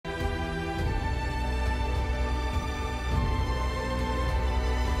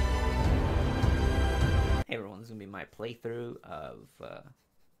gonna be my playthrough of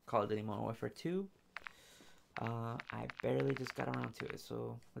Call of Duty Modern Warfare 2. I barely just got around to it,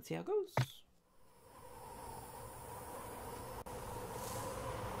 so let's see how it goes.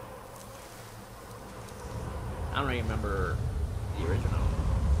 I don't really remember the original,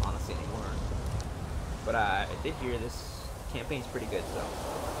 honestly, anymore. But I did hear this campaign's pretty good, so.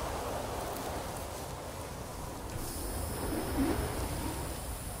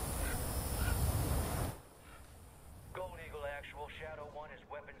 Gold Eagle actual, Shadow 1 is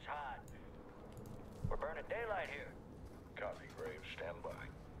weapons hot. We're burning daylight here. Copy, Graves. Stand by.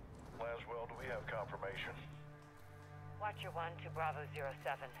 Laswell, do we have confirmation? Watcher 1 to Bravo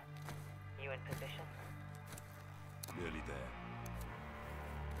 07. You in position? Nearly there.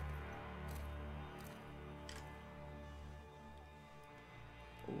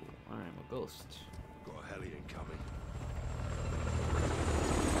 Oh, I'm a ghost. Got a heli incoming.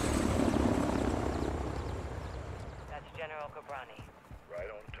 That's General Cabrani. Right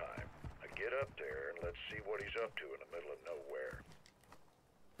on time. Now get up there and let's see what he's up to in the middle of nowhere.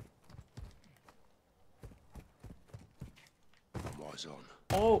 I'm eyes on.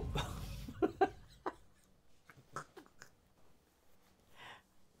 Oh!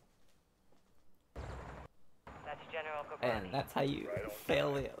 That's General Cabrani. And that's how you Right on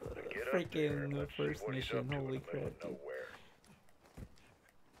fail time. it. Now get up there Freaking and the let's see first what he's mission. up to in Holy the middle of crap, dude. nowhere.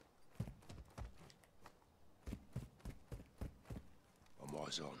 I'm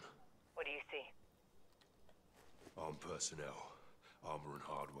eyes on. What do you see? Armed personnel, armor and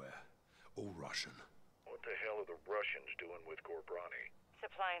hardware, all Russian. What the hell are the Russians doing with Gorbrani?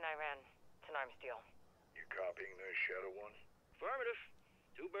 Supplying Iran. It's an arms deal. You copying this, Shadow 1? Affirmative.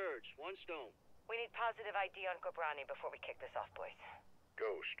 2 birds, 1 stone. We need positive ID on Cabrani before we kick this off, boys.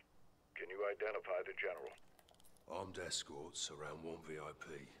 Ghost, can you identify the general? Armed escorts around one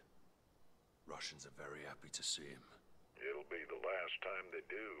VIP. Russians are very happy to see him. It'll be the last time they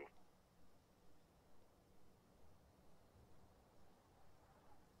do.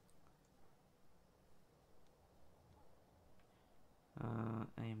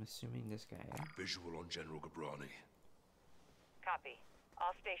 I am assuming this guy. Visual on General Cabrani. Copy.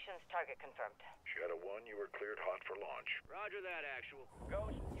 All stations, target confirmed. Shadow 1, you are cleared hot for launch. Roger that, actual.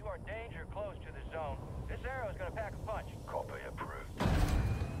 Ghost, you are danger close to the zone. This arrow's gonna pack a punch. Copy approved.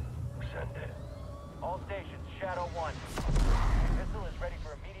 Send it. All stations, Shadow 1. Missile is ready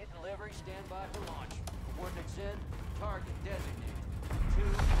for immediate delivery. Stand by for launch. Coordinates in. Target designated. 2,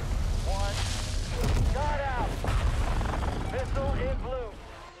 1. Shot out! Missile in blue.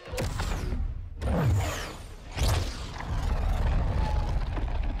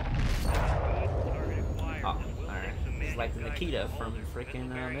 Oh, alright. It's like the Nikita from freaking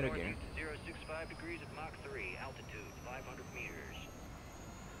Metal Gear. 065 degrees at Mach 3, altitude 500 meters.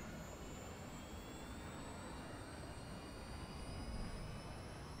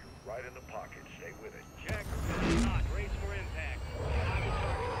 You're right in the pocket. Stay with it. Check. Hot. Race for impact. Target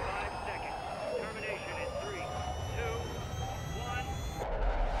target 5 seconds. Termination in 3, 2, 1.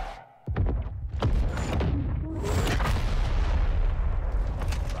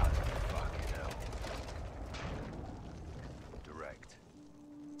 Fucking hell. Direct.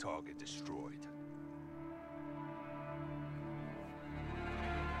 Target destroyed.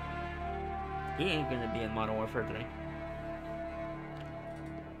 He ain't gonna be in Modern Warfare 3.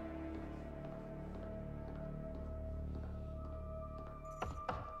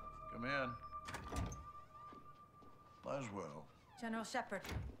 Come in. Laswell. General Shepard.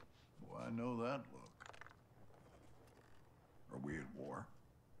 Oh, I know that look. Are we at war?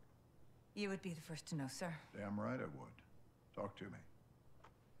 You would be the first to know, sir. Damn right I would. Talk to me.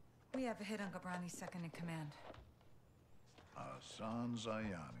 We have a hit on Gabrani's second in command. Hassan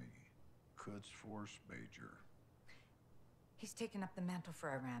Zayani, Quds Force Major. He's taken up the mantle for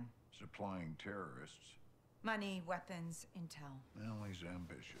Iran. Supplying terrorists. Money, weapons, intel. Well, he's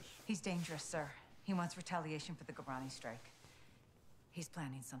ambitious. He's dangerous, sir. He wants retaliation for the Gabrani strike. He's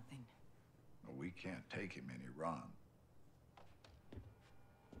planning something. Well, we can't take him in Iran.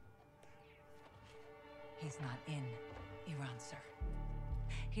 He's not in Iran, sir.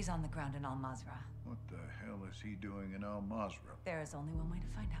 He's on the ground in Al-Mazrah. What the hell is he doing in Al-Mazrah? There is only one way to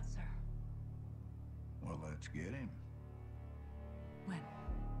find out, sir. Well, let's get him. When?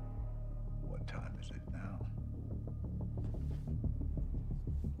 What time is it now?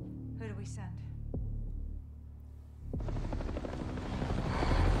 Who do we send?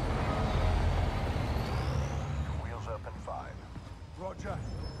 Wheels up in 5. Roger.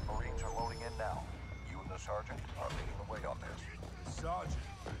 Marines are loading in now. You and the sergeant are leading the way on this. Sergeant.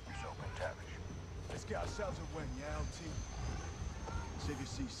 So, MacTavish. Let's get ourselves a win, yeah, LT? Save your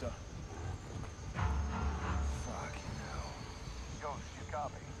seat, sir. Fucking hell. Ghost, you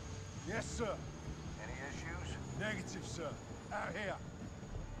copy? Yes, sir. Any issues? Negative, sir. Out here.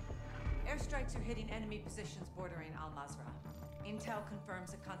 Airstrikes are hitting enemy positions bordering Al-Mazrah. Intel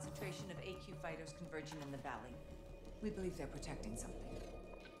confirms a concentration of AQ fighters converging in the valley. We believe they're protecting something.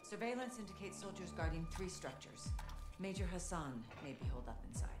 Surveillance indicates soldiers guarding 3 structures. Major Hassan may be holed up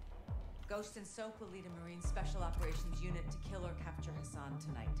inside. Ghost and Soap will lead a Marine Special Operations unit to kill or capture Hassan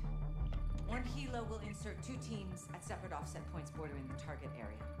tonight. 1 Helo will insert 2 teams at separate offset points bordering the target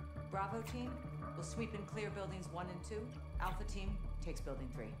area. Bravo team will sweep and clear buildings 1 and 2. Alpha team takes building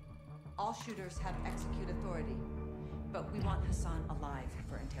 3. All shooters have execute authority, but we want Hassan alive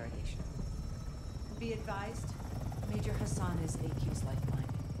for interrogation. Be advised, Major Hassan is AQ's lifeline.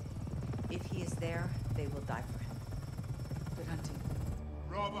 If he is there, they will die for him. Good hunting.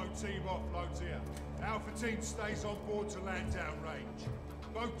 Bravo team offloads here. Alpha team stays on board to land downrange.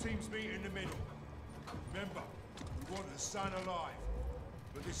 Both teams meet in the middle. Remember, we want Hassan alive,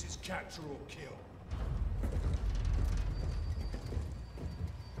 but this is capture or kill.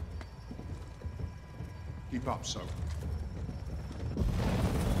 Keep up, Soap.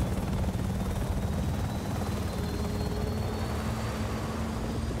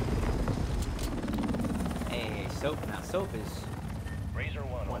 Hey, Soap. Now, Soap is Razor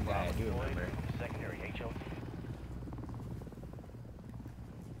 1, one guy I do remember. Secondary HO.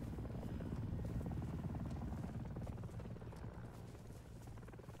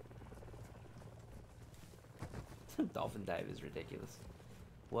 Dolphin dive is ridiculous.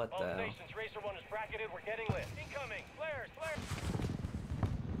 What All the hell? stations, Razor 1 is bracketed. We're getting lit. Incoming! Flares! Flares!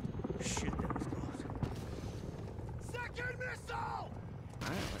 Shit, that was close. Second missile!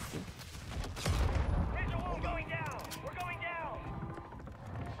 Alright, let's see. Razor 1 going down! We're going down!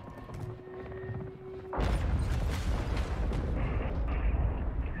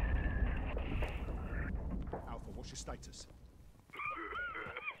 Alpha, what's your status?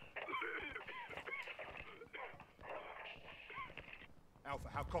 Alpha,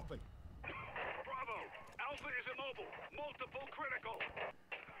 how copy? Bravo! Alpha is immobile. Multiple critical.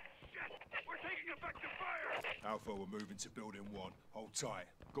 Shit! We're taking effective fire! Alpha, we're moving to building 1. Hold tight.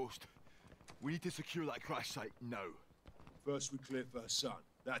 Ghost, we need to secure that crash site now. First we clear for Hassan.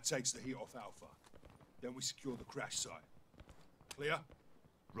 That takes the heat off Alpha. Then we secure the crash site. Clear?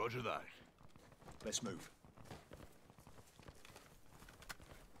 Roger that. Let's move.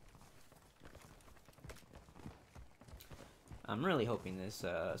 I'm really hoping this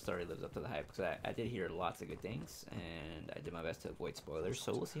story lives up to the hype, because I did hear lots of good things, and I did my best to avoid spoilers,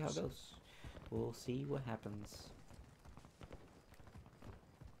 so we'll see how it goes. We'll see what happens.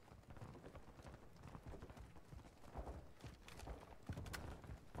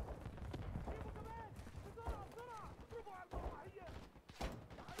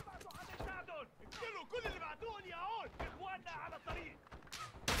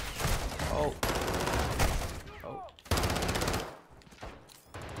 Oh. Oh.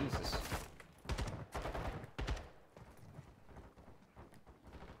 Jesus.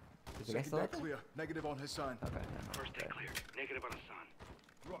 Is the guy still out there? Clear. Negative on Hassan. Okay, no, First day cleared. Negative on Hassan.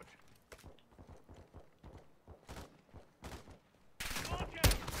 Roger.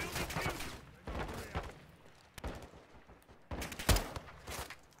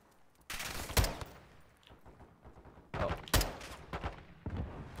 Oh.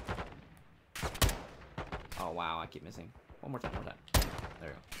 Oh wow, I keep missing. One more time, one more time. There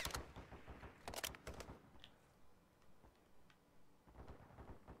we go.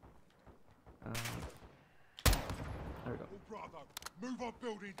 There we go. All Bravo, move on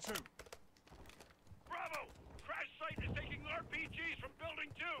building 2. Bravo! Crash site is taking RPGs from building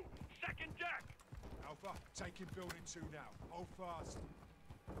 2. Second deck. Alpha, taking building 2 now. Hold fast.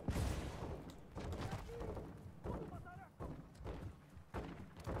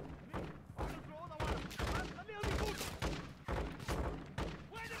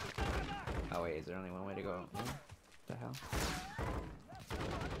 Oh wait, is there only one way to go? What the hell?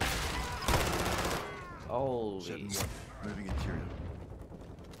 Holy. 7-1. Moving interior.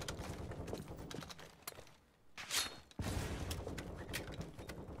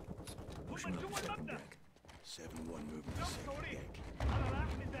 Pushing up the second deck. 7-1 moving to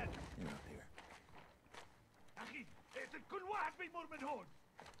second deck. You're up here. كل واحد بيمر من هون.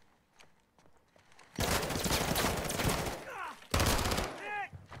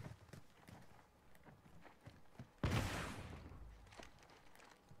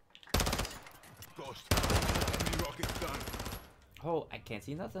 Ghost. Enemy rockets down. Oh, I can't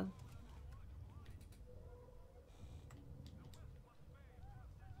see nothing.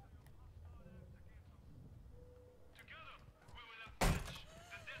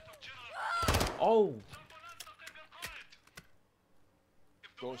 Oh!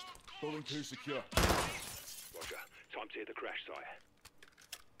 Ghost. Building 2 secure. Roger. Time to hit the crash site.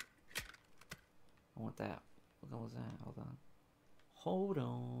 I want that. What was that? Hold on. Hold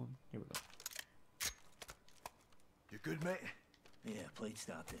on. Here we go. You good, mate? Yeah, plate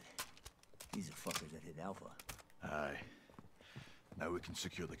stopped it. These are fuckers that hit Alpha. Aye. Now we can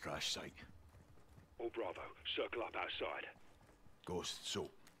secure the crash site. All Bravo, circle up outside. Ghost, so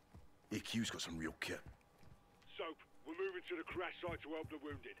AQ's got some real kit. Soap, we're moving to the crash site to help the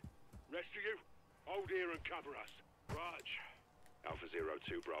wounded. Rest of you, hold here and cover us. Raj. Alpha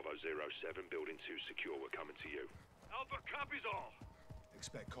 02, Bravo 07, building 2 secure, we're coming to you. Alpha copies all.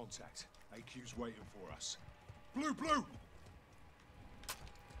 Expect contact. AQ's waiting for us. Blue, blue!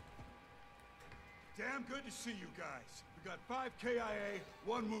 Damn good to see you guys. We got 5 KIA,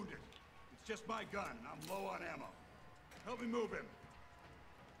 1 wounded. It's just my gun, and I'm low on ammo. Help me move him.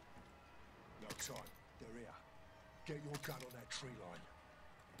 No time. They're here. Get your gun on that tree line.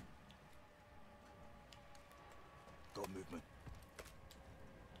 Got movement.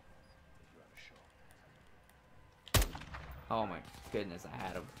 Oh my goodness, I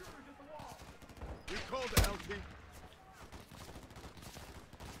had him. You called the LT.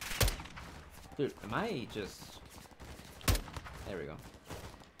 Dude, am I just... There we go.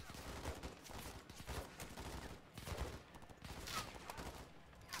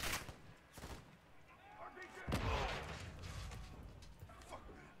 Fuck,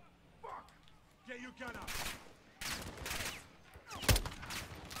 man. Fuck! Get your gun up.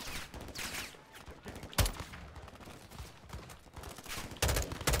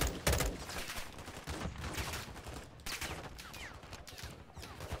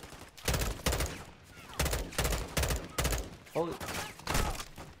 Holy...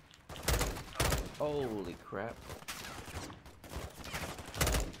 Holy crap.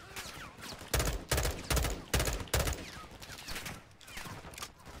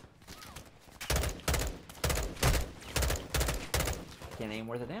 Can't aim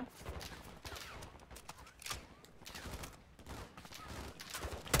worth a damn.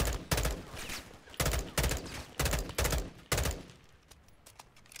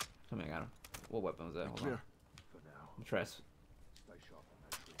 Something I got him. What weapon was that? Hold on. Tress.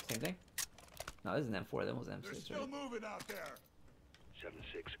 Same thing? No, this is an M4. That was M6. They're still moving out there.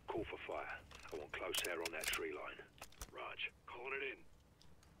 7-6, call for fire. I want close air on that tree line. Raj, calling it in.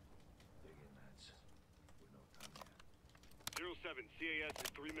 Dig in, lads. We're no time yet. 07, CAS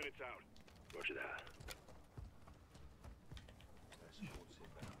is 3 minutes out. Roger that. Escorts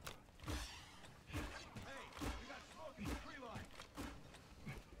inbound. Hey, we got smoke in the tree line.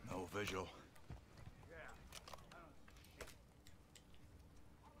 No visual.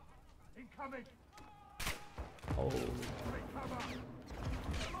 Incoming! Oh.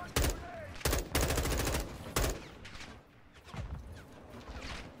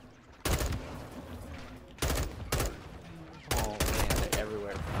 Oh man, they're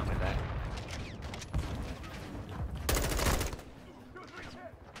everywhere. Coming back. You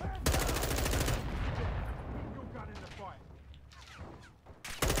got in the fight.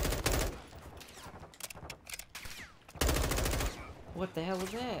 What the hell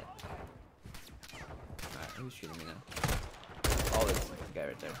was that? Alright, who's shooting me now? Oh, this guy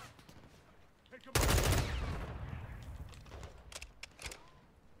right there.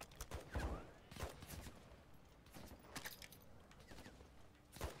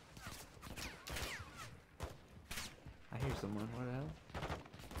 I hear someone. What the hell?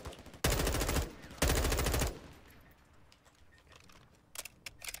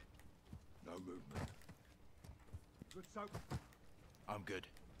 No movement. Good soap. I'm good.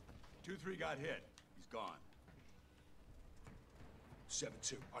 2-3 got hit. He's gone.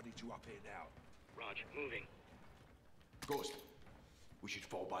 7-2, I need you up here now. Raj, moving. Ghost, we should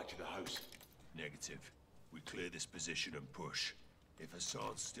fall back to the house. Negative. We clear this position and push. If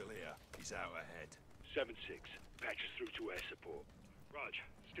Assad's still here, he's out ahead. 7-6, patch us through to air support. Raj,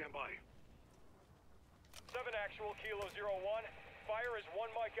 stand by. 7 actual, Kilo 01. Fire is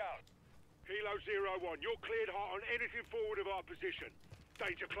 1 mic out. Kilo 01, you're cleared hot on anything forward of our position.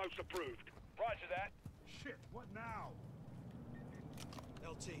 Danger close approved. Roger that. Shit, what now?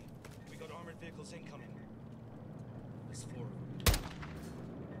 LT, we got armored vehicles incoming. There's 4.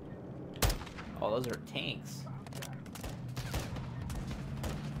 Oh, those are tanks.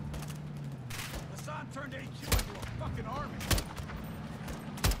 Assad turned AQ into a fucking army.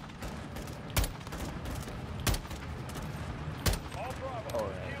 All Bravo. Oh,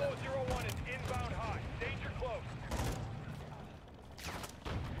 yeah, Kilo 01 is inbound high. Danger close.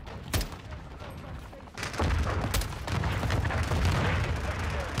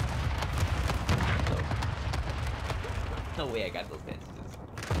 No way I got those bandages.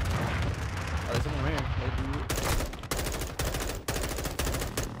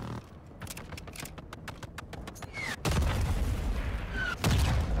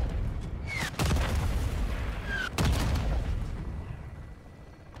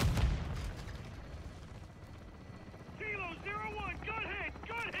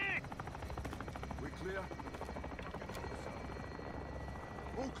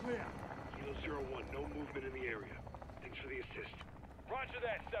 clear. Kilo 01, no movement in the area. Thanks for the assist. Roger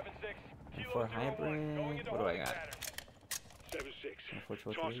that, 7-6. For Kilo 01, hybrid, going into what do I holding got? pattern. 7-6.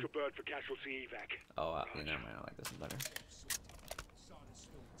 423? Task a bird for casualty evac. Oh, yeah, never mind. I like this one better. Sun is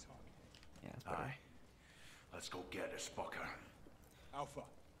still target. Yeah, it's better. Aye. Let's go get this fucker. Alpha,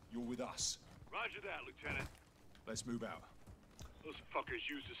 you're with us. Roger that, Lieutenant. Let's move out. Those fuckers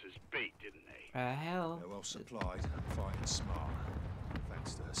used us as bait, didn't they? Hell. They're well supplied, fighting smart.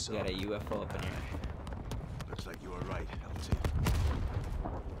 Thanks to her We son. got a UFO up in here. Looks like you were right, LT.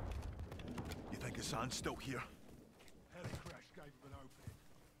 You think Hassan's still here? Heli crash gave him an opening.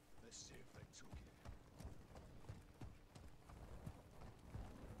 Let's see if they took it.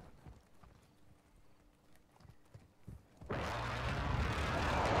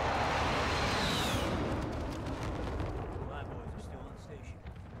 My boys are still on station.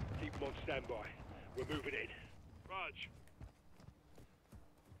 Keep them on standby. We're moving in. Raj.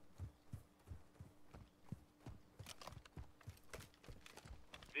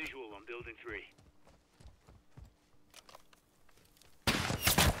 Visual on building 3.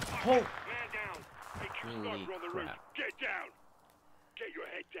 Oh! Man down! Hey, Holy Kihlstedt on the roof. crap. Get down! Get your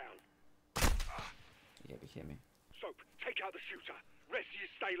head down. You gotta be kidding me. Soap, take out the shooter. Rest of you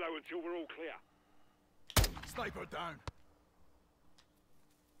stay low until we're all clear. Sniper down.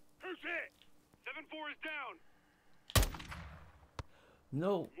 Who's hit? 7-4 is down.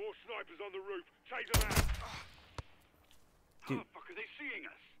 No! More snipers on the roof. Take them out. Dude. How the fuck are they seeing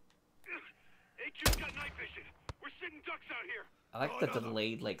us? AQ's got night vision. We're sitting ducks out here. I like the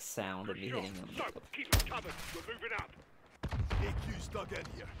delayed like sound of me hitting them. Soap, keep us covered. We're moving up. AQ's dug in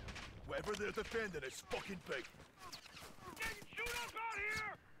here. Whatever they're defending is fucking big. Getting shoot up out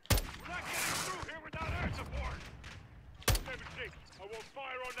here! We're not getting through here without air support. 7-6, I want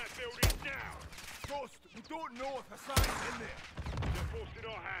fire on that building now. Ghost, we don't know if Hassan's in there. They're forcing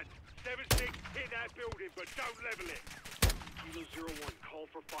our hand. 7-6, hit that building, but don't level it. Kilo 01, call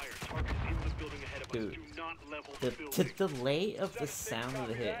for fire. Target in the building ahead of us. Dude, Do not level the the building. delay of the sound of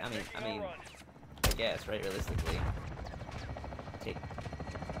the hit. I mean, I guess, right? Realistically. Okay.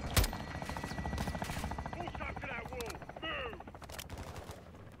 Force up to that wall. Move!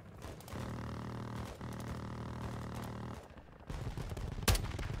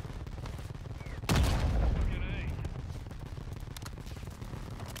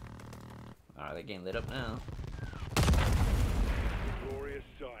 Alright, they're getting lit up now. Glorious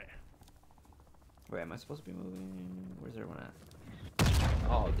sight. Where am I supposed to be moving? Where's everyone at?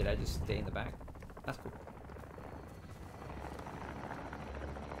 Oh, did I just stay in the back? That's cool.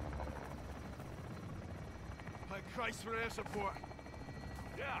 Thank Christ for air support.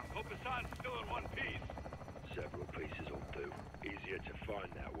 Yeah, hope the sun's still in one piece. Several pieces will do. Easier to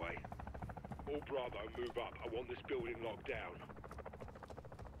find that way. All Bravo, move up. I want this building locked down.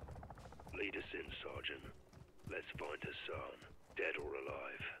 Lead us in, Sergeant. Let's find Hassan, dead or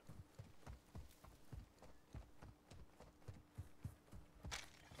alive.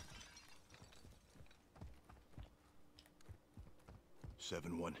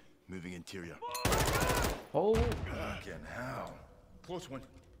 Seven 1, moving interior. Oh! Fucking hell. Close one.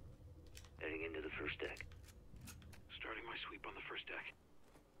 Heading into the first deck. Starting my sweep on the first deck.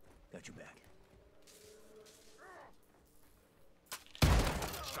 Got your back.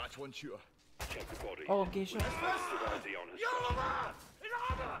 That's one shooter. Check the body. Oh, okay, sure. ID on Hassan.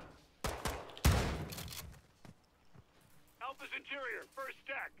 Alpha's interior, first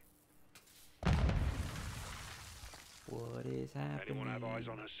deck. What is happening? Anyone have eyes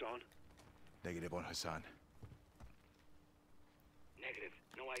on Hassan? Negative on Hassan. Negative.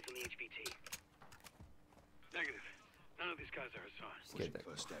 No eyes on the HVT. Negative. None of these guys are Hassan. Scared that.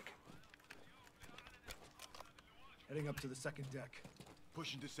 First deck. Heading up to the second deck.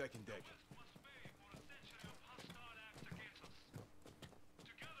 Pushing to second deck.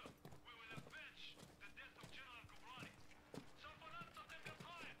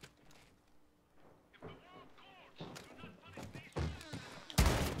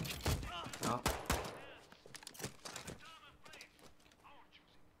 Oh.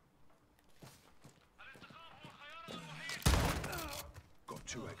 Got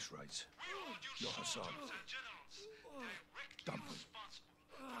 2 X-rays. You're Hassan. Dump him.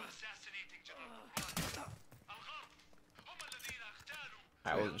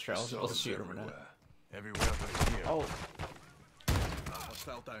 I wasn't sure I was supposed to shoot him or not. Everywhere but here. Oh!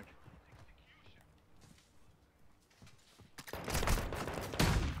 Hostile down.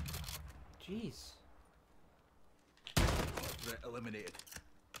 Jeez. Threat eliminated.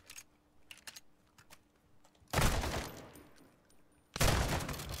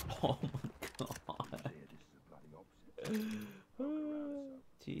 Oh my god. This is the bloody opposite.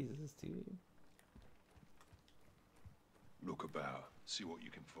 Jeez. about. See what you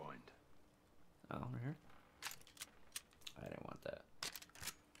can find. Oh, right here. I didn't want that.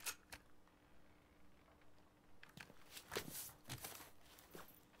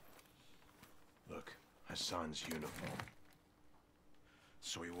 Look, Hassan's uniform.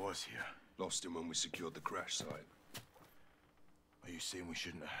 So he was here. Lost him when we secured the crash site. Are you saying we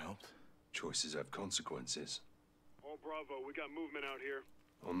shouldn't have helped? Choices have consequences. All Bravo, we got movement out here.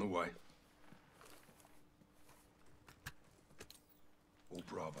 On the way. All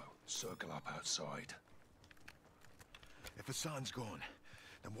Bravo, circle up outside. If Hassan's gone,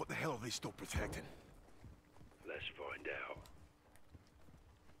 then what the hell are they still protecting? Let's find out.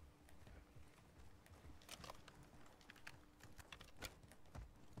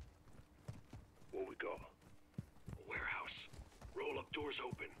 What we got? A warehouse. Roll-up doors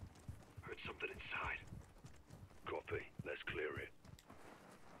open. Heard something inside. Copy. Let's clear it.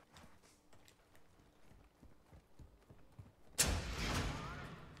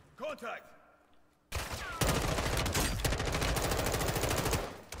 Contact!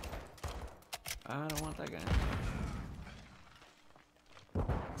 I don't want that guy.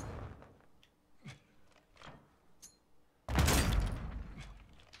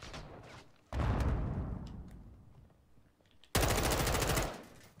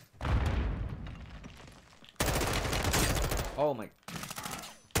 Oh my.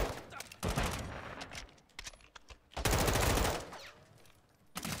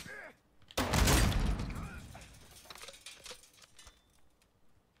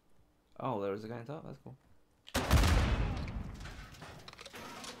 Oh, there was a guy on top. That's cool.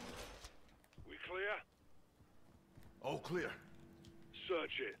 We clear? All clear.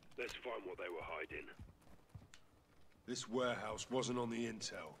 Search it. Let's find what they were hiding. This warehouse wasn't on the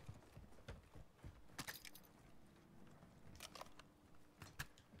intel.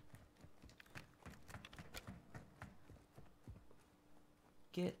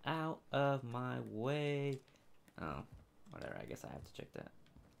 Get out of my way. Oh, whatever. I guess I have to check that.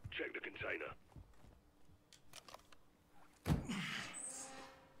 Check the container.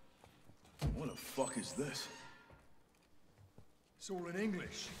 What the fuck is this? It's all in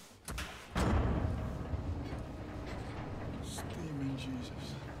English. Steaming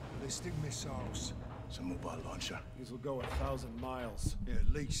Jesus. Ballistic missiles. It's a mobile launcher. These will go 1,000 miles. Yeah, at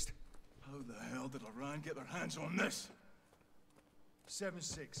least. How the hell did Iran get their hands on this?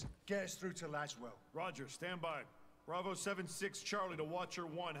 7-6. Get us through to Laswell. Roger, stand by. Bravo 7-6 Charlie to Watcher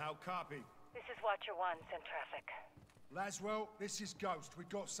 1. How copy? This is Watcher 1, send traffic. Laswell, this is Ghost. We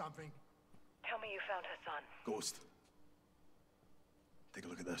got something. Tell me you found Hassan. Ghost. Take a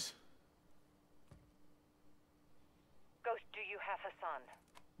look at this. Ghost, do you have Hassan?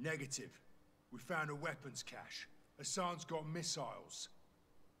 Negative. We found a weapons cache. Hassan's got missiles.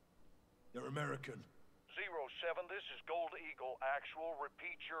 They're American. 07, this is Gold Eagle. Actual,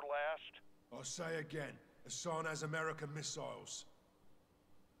 repeat your last. I'll say again. Hassan has American missiles.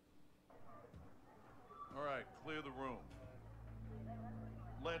 All right, clear the room.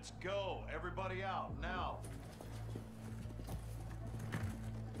 Let's go. Everybody out, now.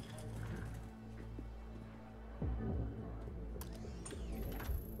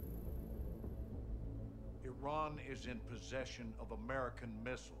 Iran is in possession of American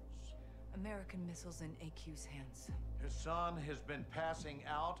missiles. American missiles in AQ's hands. Hassan has been passing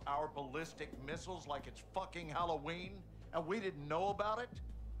out our ballistic missiles like it's fucking Halloween, and we didn't know about it?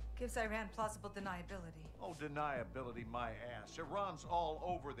 Gives Iran plausible deniability. Oh, deniability my ass. Iran's all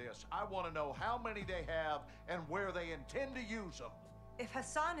over this. I want to know how many they have and where they intend to use them. If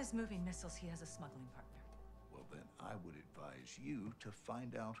Hassan is moving missiles, he has a smuggling partner. Well, then I would advise you to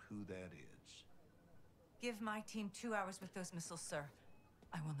find out who that is. Give my team 2 hours with those missiles, sir.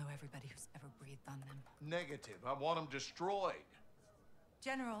 I will know everybody who's ever breathed on them. Negative. I want them destroyed.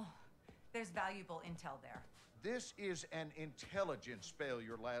 General, there's valuable intel there. This is an intelligence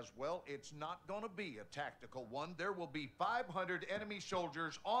failure, Laswell. It's not gonna be a tactical one. There will be 500 enemy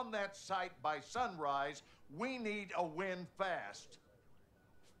soldiers on that site by sunrise. We need a win fast.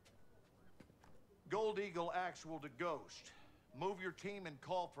 Gold Eagle actual to Ghost. Move your team and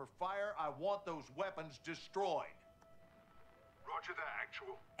call for fire. I want those weapons destroyed. Roger that,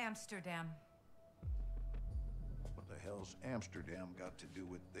 actual. Amsterdam. What the hell's Amsterdam got to do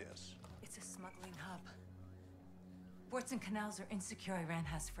with this? It's a smuggling hub. Ports and canals are insecure. Iran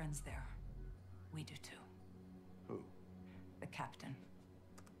has friends there. We do too. Who? The captain.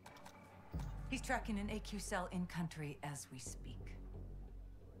 He's tracking an AQ cell in country as we speak.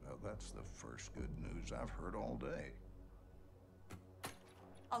 Well, that's the first good news I've heard all day.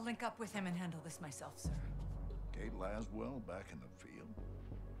 I'll link up with him and handle this myself, sir. Kate Laswell back in the field.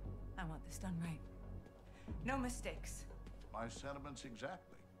 I want this done right. No mistakes. my sentiments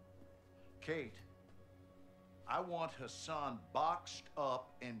exactly. Kate, I want Hassan boxed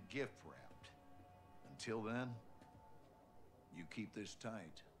up and gift wrapped. Until then, you keep this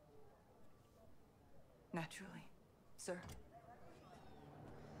tight. Naturally, sir.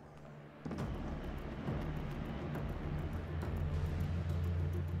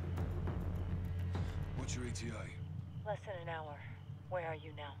 What's your ETA? Less than an hour. Where are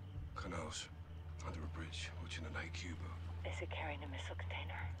you now? Canals. Under a bridge, watching an AQ boat. Is it carrying a missile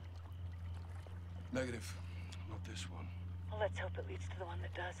container? Negative. Not this one. Well, let's hope it leads to the one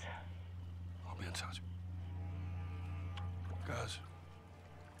that does. I'll be in touch. Guys.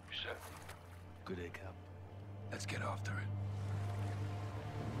 You set? Good day, Cap. Let's get after it.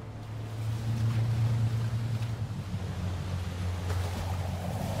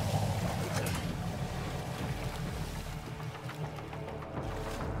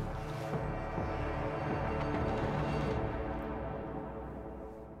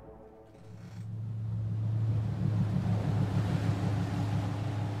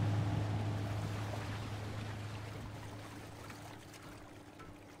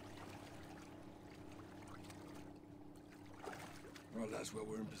 Right, Laswell,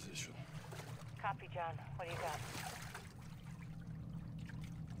 we're in position. Copy, John. What do you got?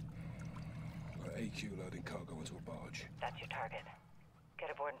 AQ loading cargo into a barge. That's your target. Get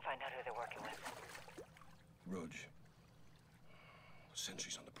aboard and find out who they're working with. Rog.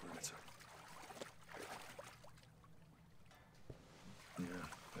 Sentries on the perimeter.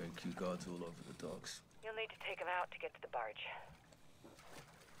 Yeah, AQ guards all over the docks. You'll need to take them out to get to the barge.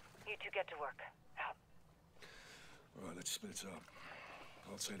 You two get to work. Out. All right, let's split up.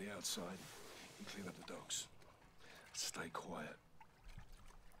 I'll say the outside. You clean up the docks. Stay quiet.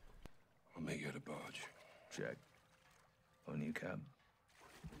 I'll meet you at the barge. Check. On you, Cap.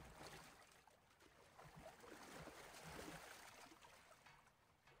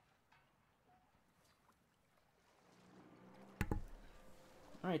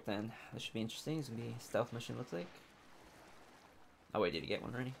 Alright then, this should be interesting. It's gonna be a stealth mission, looks like. Oh wait, did you get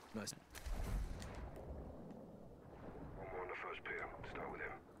one already? Nice. One more on the first pier. Start with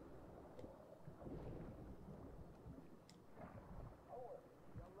him.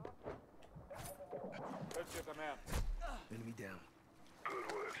 Let's get the man. Enemy down. Good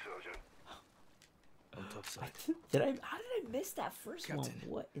work, Sergeant. On top side. How did I miss that first one? Captain,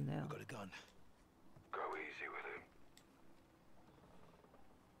 What in the hell? Got a gun. Go easy with him.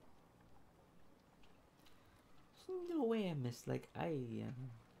 No way I missed. Like, where am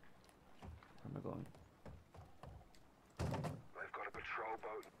I going? They've got a patrol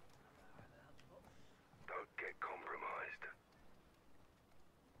boat. Don't get compromised.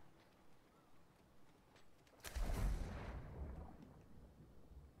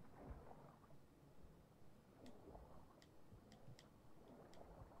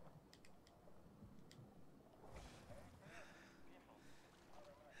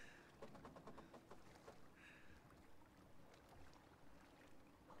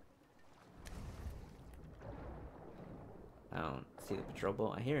 I don't see the patrol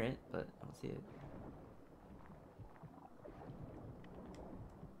boat. I hear it, but I don't see it.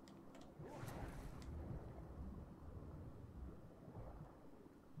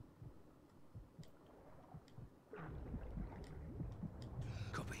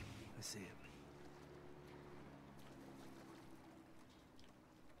 Copy. I see it.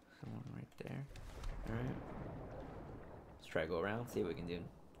 Someone right there. Alright. Let's try to go around, see what we can do.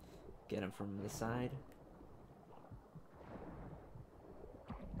 Get him from the side.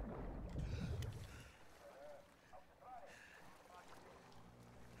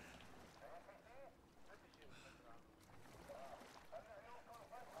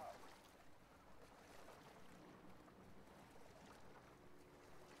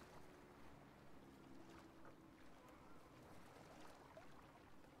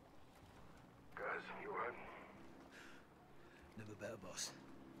 You alright? Never better, boss.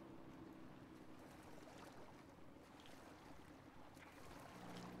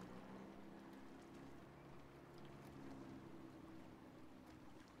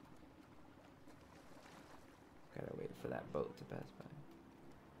 Gotta wait for that boat to pass by.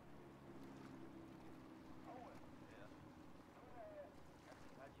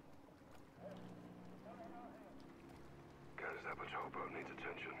 Guys, that patrol boat needs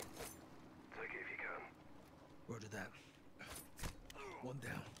attention. Take it if you can. Roger that. One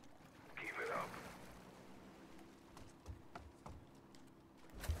down. Keep it up.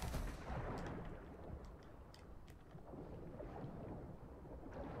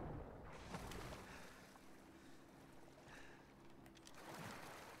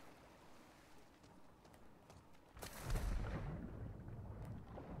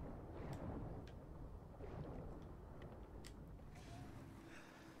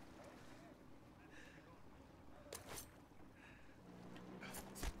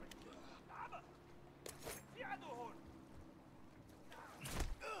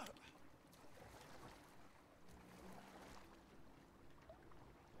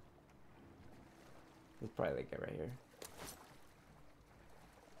 It's probably that guy right here.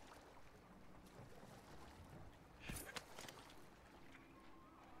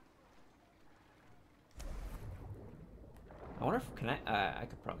 I wonder if I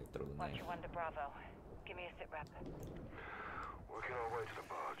could probably throw the knife. Watcher 1 to Bravo. Give me a sit rep. Working our way to the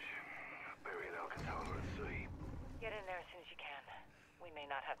barge. Burying Alcantara at sea. Get in there as soon as you can. We may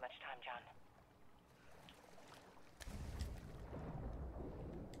not have much time, John.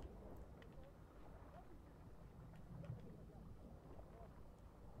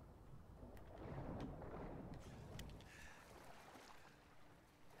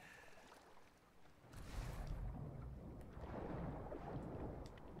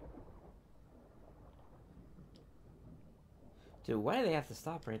 Dude, why do they have to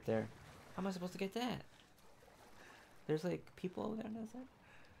stop right there? How am I supposed to get that? There's like people over there on that side?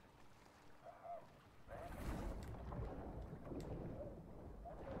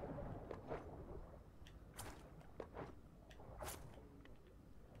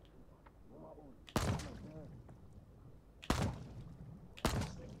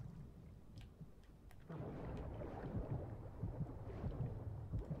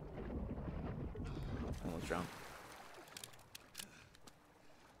 Almost drowned.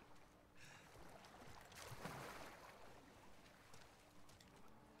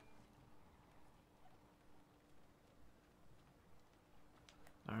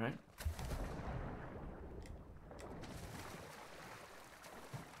 Alright.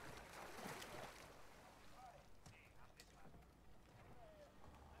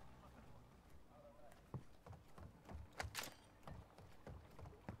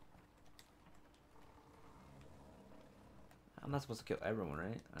 I'm not supposed to kill everyone,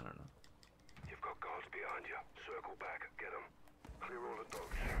 right? I don't know. You've got guards behind you. Circle back. Get them. Clear all the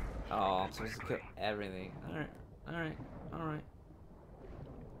dogs. Oh, I'm supposed to kill everything. Alright. Alright. Alright.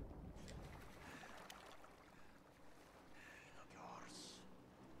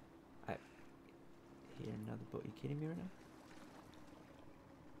 Here, another boat. You kidding me right now?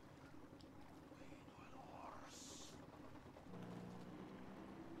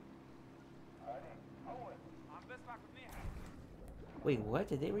 Wait, what?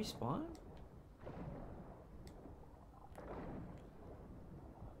 Did they respawn?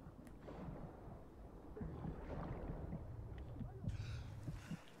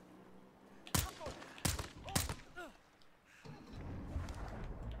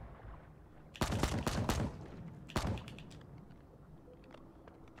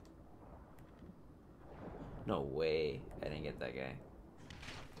 No way. I didn't get that guy.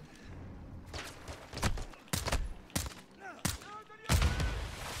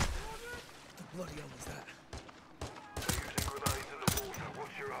 What the bloody hell was that? They're using grenades in the water.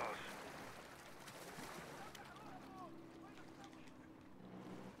 Watch your ass.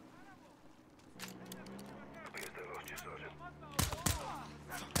 Appears they lost you, Sergeant.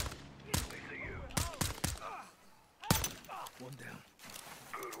 They see you. One down.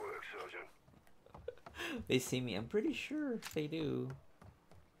 Good work, Sergeant. They see me. I'm pretty sure they do.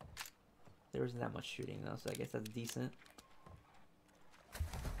 There wasn't that much shooting though, so I guess that's decent.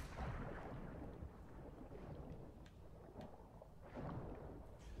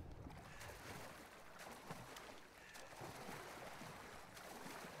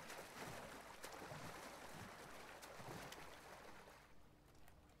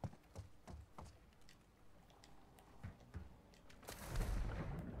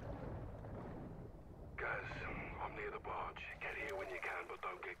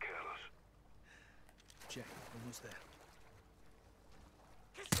 Check. Almost there.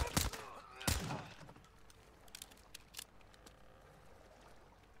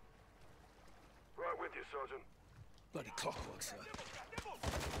 Right with you, Sergeant. Bloody clockwork, sir.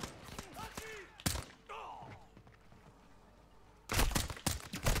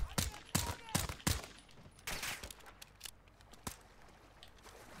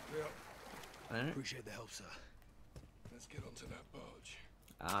 Alright. Appreciate the help, sir. Let's get onto that barge.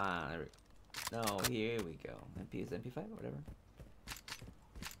 Ah, there we go. No, here we go. MP is MP5 or whatever.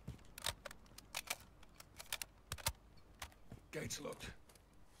 Gates locked.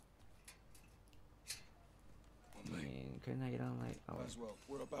 I mean, couldn't I get on like... Oh. Laswell,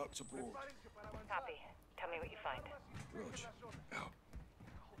 we're about to board. Copy. Tell me what you find. Roger. Out.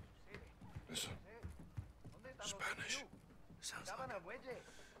 Listen. Spanish. Sounds like it.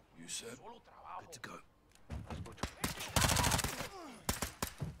 You said? Good to go.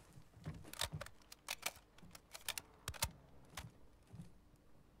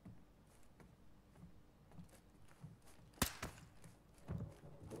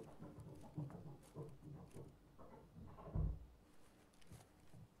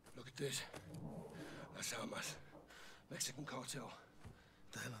 Look at this. That's Almas. Mexican cartel.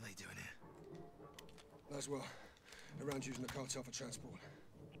 What the hell are they doing here? Laswell. Around using the cartel for transport.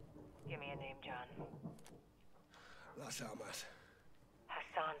 Give me a name, John. Las Almas.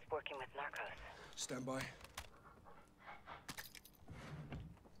 Hassan's working with narcos. Stand by.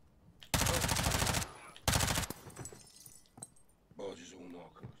 Barges all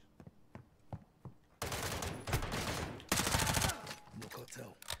narcos. No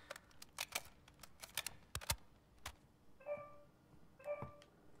cartel.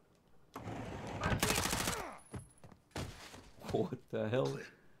 What the hell? Clear.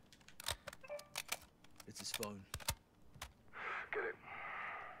 It's his phone. Get it.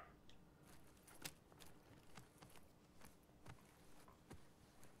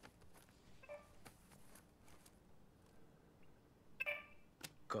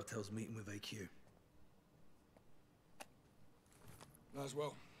 Cartel's meeting with AQ.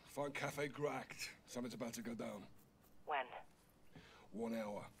 Laswell, find Cafe Gract. Something's about to go down. When? 1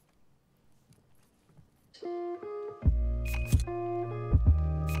 hour.